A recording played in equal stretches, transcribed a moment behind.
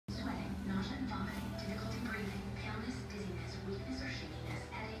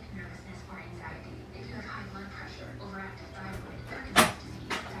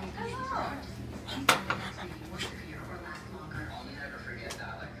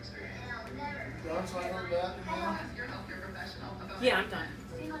Yeah, I'm done.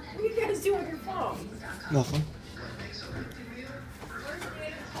 What are you guys doing with your phone? Nothing.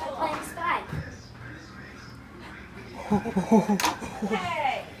 Playing Spy.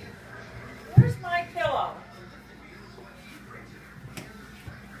 Hey! Where's my pillow?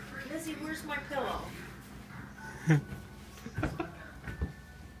 Lizzie, where's my pillow?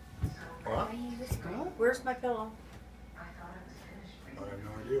 What? Where's my pillow? I have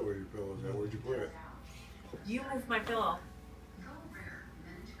no idea where your pillow is at. Where'd you put it? You moved my pillow.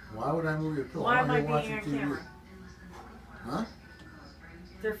 Why would I move your pillow? Why I'm am I here being watching on TV. camera? Huh?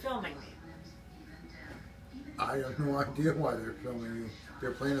 They're filming me. I have no idea why they're filming you.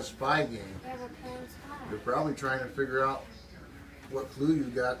 They're playing a spy game. Yeah, we're playing Spy. They're probably trying to figure out what clue you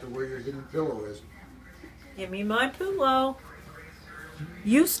got to where your hidden pillow is. Give me my pillow.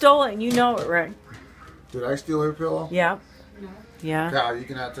 You stole it and you know it, Rick. Did I steal her pillow? Yeah. Yeah. Kyle, you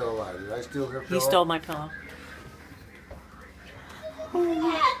cannot tell a lie. Did I steal her pillow? He stole my pillow.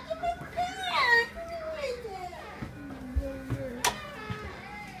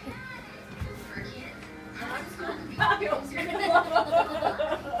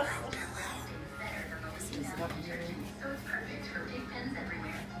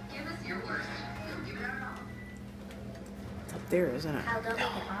 It's up there, isn't it? Kyle, don't make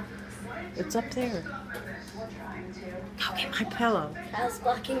it obvious. It's up there. Go get my pillow. Kyle's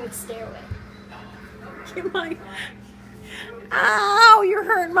blocking the stairway. Get my... Ow! You're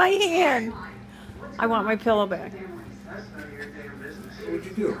hurting my hand. I want my pillow back. What'd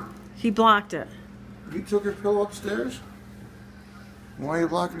you do? He blocked it. You took her pillow upstairs? Why are you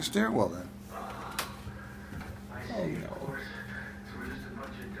blocking the stairwell then? Oh no.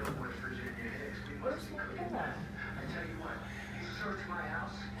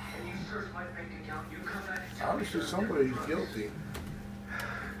 Obviously somebody's guilty.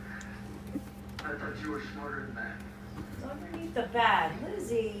 I thought you were smarter than that. It's underneath the bed.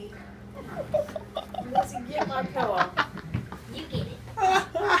 Lizzie. Lizzie, get my pillow. You get it.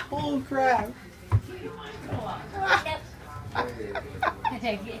 Oh crap. Get my pillow.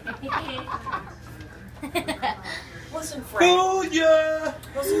 Listen, Frank. Oh yeah.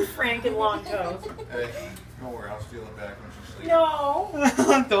 Listen, Frank and Long Toes. Hey, don't worry, I'll steal it back when she sleeps. No.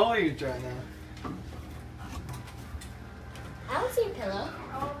 Don't let you try now. I don't see a pillow.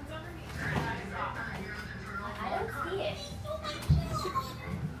 Oh, it's underneath. I don't see it.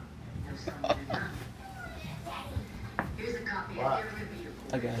 What?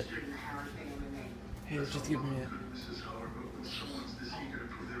 I got it. Hey, just give me it.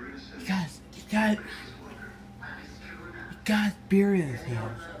 You got beer in his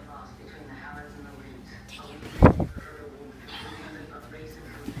hand.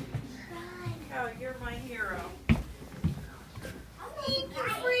 Oh, you're my hero.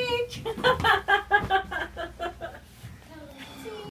 Freak.